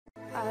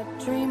I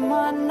dream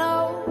I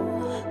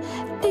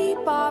know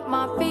deep up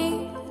my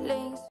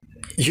feelings.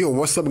 Yo,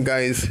 what's up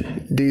guys?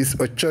 This is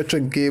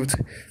Ochoochogift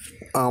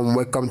and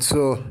welcome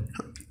to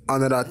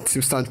another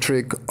tips and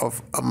trick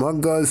of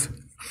Among Us.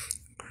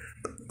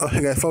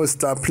 Okay guys, before we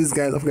start, please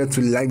guys don't forget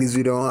to like this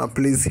video and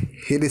please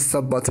hit the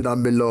sub button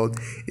down below.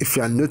 If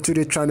you are new to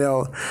the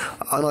channel,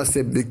 I want to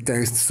say big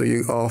thanks to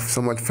you all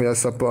so much for your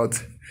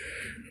support.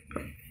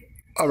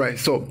 Alright,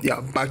 so yeah,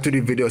 back to the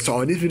video. So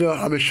on this video,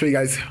 I'm gonna show you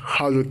guys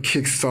how to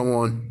kick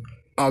someone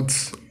out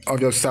of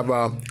your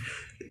server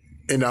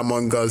in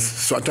Among Us.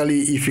 So actually,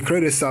 if you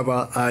create a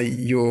server and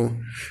you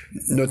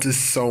notice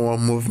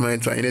someone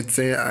movement or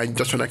anything, I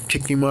just wanna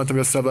kick him out of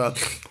your server.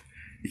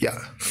 Yeah,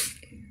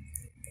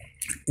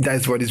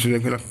 that's what this video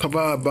is gonna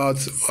cover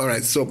about.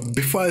 Alright, so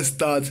before I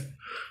start,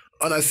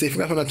 honestly, if you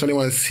guys actually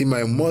want to see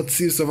my more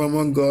tips of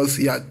Among Us,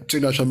 yeah,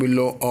 check that down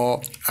below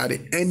or at the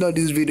end of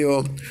this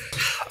video.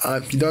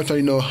 If you don't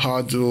actually know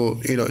how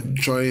to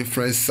join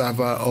friends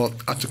server or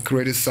how to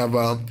create a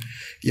server,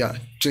 yeah,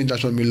 check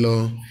that down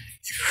below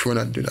if you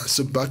wanna do that.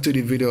 So back to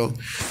the video.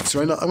 So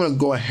right now I'm gonna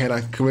go ahead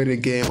and create a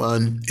game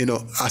and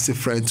ask a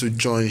friend to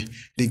join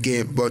the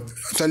game. But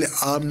actually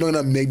I'm not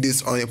gonna make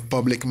this on a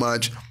public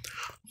match.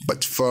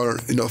 But for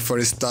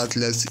a start,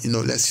 let's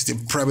use a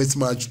private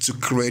match to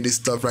create this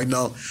stuff right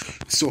now.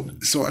 So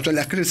actually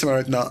I created a server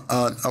right now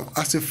and I've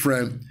asked a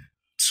friend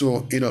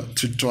to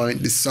to join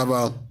the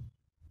server.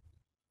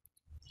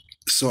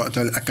 So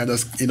actually I can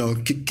just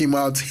kick him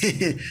out.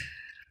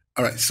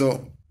 Alright,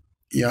 so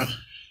yeah.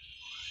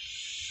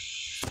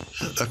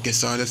 Okay,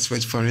 so let's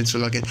wait for him to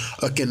log in.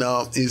 Okay,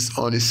 now he's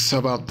on the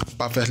server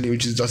perfectly,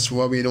 which is just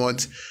what we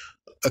want.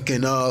 Okay,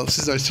 now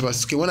since our server,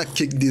 okay, when I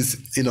kick this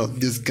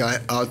this guy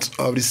out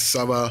of this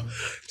server,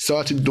 so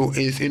what to do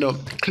is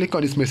click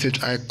on this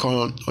message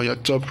icon on your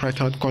top right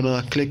hand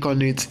corner, click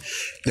on it.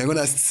 You're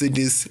gonna see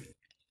this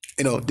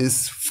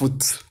this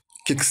foot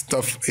kick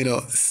stuff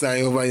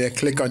sign over here.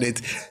 Click on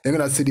it. You're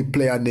gonna see the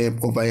player name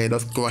over here.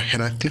 Just go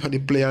ahead and click on the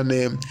player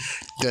name.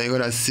 Then you're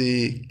gonna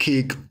see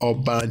kick or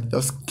ban.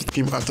 Just kick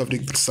him out of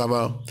the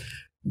server.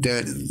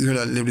 Then you're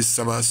gonna leave the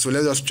server. So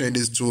let's just change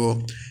this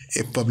to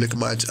a public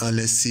match and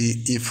let's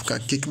see if we can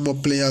kick more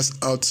players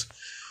out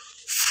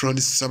from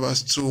the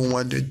servers too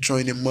when they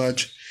join the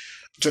match.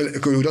 So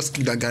okay, we'll just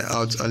kick that guy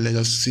out and let's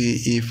just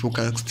see if we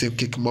can still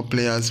kick more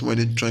players when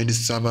they join the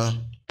server.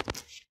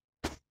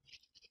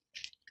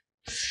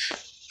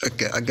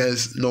 Okay, I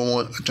guess no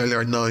one actually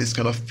right now is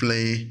kind of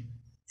playing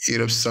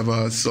Europe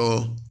server,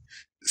 so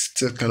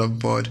still kind of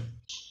bored.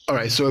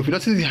 Alright, so if you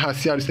notice, see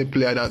how this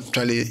player that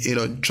actually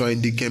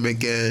joined the game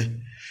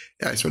again.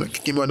 Yeah, I just wanna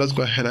kick him out. Just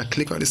go ahead and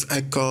click on this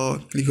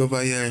icon, click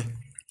over here,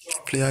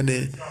 player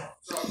name,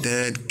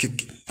 then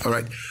kick.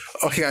 Alright.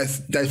 Okay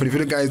guys, that's for the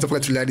video guys. Don't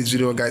forget to like this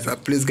video guys,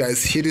 and please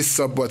guys hit the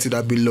sub button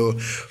down below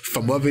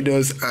for more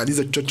videos. And this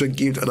is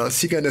Ochoochogift, and I'll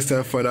see you guys next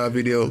time for another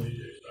video.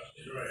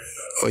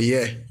 Oh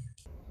yeah.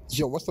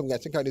 Yo, what's up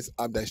guys? Check out this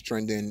app that's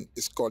trending.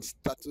 It's called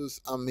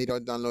Status and Media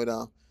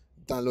Downloader.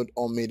 Download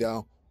all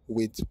media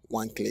with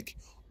one click.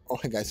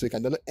 Okay guys, so you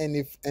can download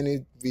any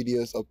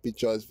videos or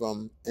pictures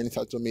from any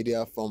social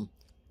media, from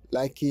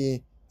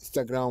Likey,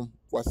 Instagram,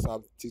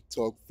 WhatsApp,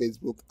 TikTok,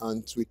 Facebook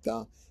and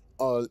Twitter,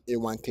 all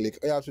in one click.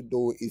 All you have to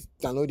do is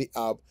download the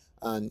app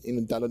and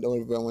download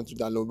whatever you want to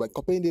download by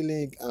copying the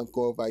link and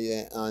go over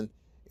here and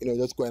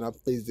just go ahead and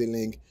paste the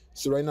link.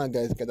 So right now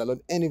guys, you can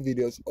download any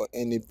videos or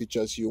any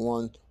pictures you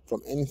want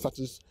from any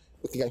status.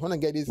 Okay guys, wanna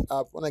get this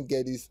app,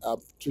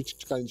 Twitch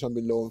down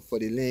below for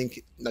the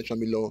link down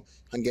below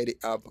and get the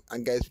app.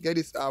 And guys, get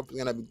this app, it's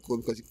gonna be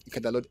good because you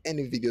can download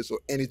any videos or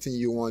anything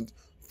you want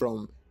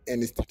from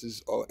any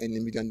status or any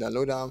media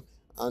downloader.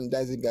 And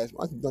that's it guys.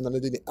 Once you've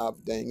downloaded the app,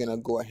 then you're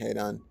gonna go ahead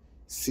and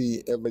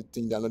see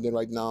everything downloaded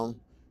right now.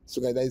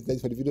 So guys,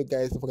 that's for the video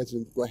guys. Don't forget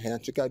to go ahead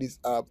and check out this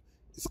app.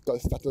 It's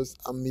called Status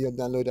and Media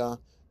Downloader.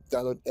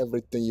 Download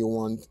everything you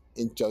want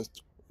in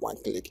just one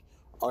click.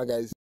 Alright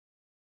guys.